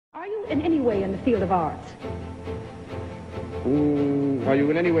Are you in any way in the field of arts? Are you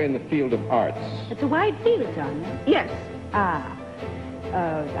in any way in the field of arts? It's a wide field, Tanya. Yes. Ah.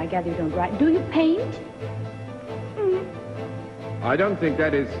 I gather you don't write. Do you paint? I don't think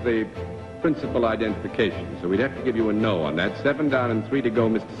that is the principal identification, so we'd have to give you a no on that. 7 down and 3 to go,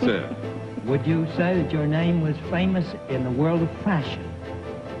 Mr. Sir. Would you say that your name was famous in the world of fashion?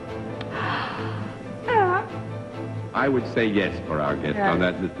 I would say yes for our guest on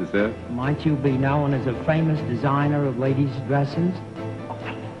that, Mr. Sir. Might you be known as a famous designer of ladies' dresses?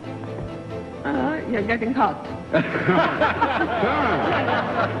 You're getting hot.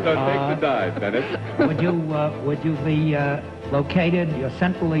 So take the dive, Bennett. Would you be you're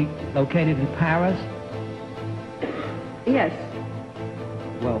centrally located in Paris? Yes.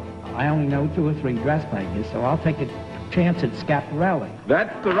 Well, I only know 2 or 3 dressmakers, so I'll take a chance at Schiaparelli.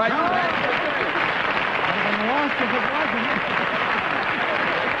 That's the right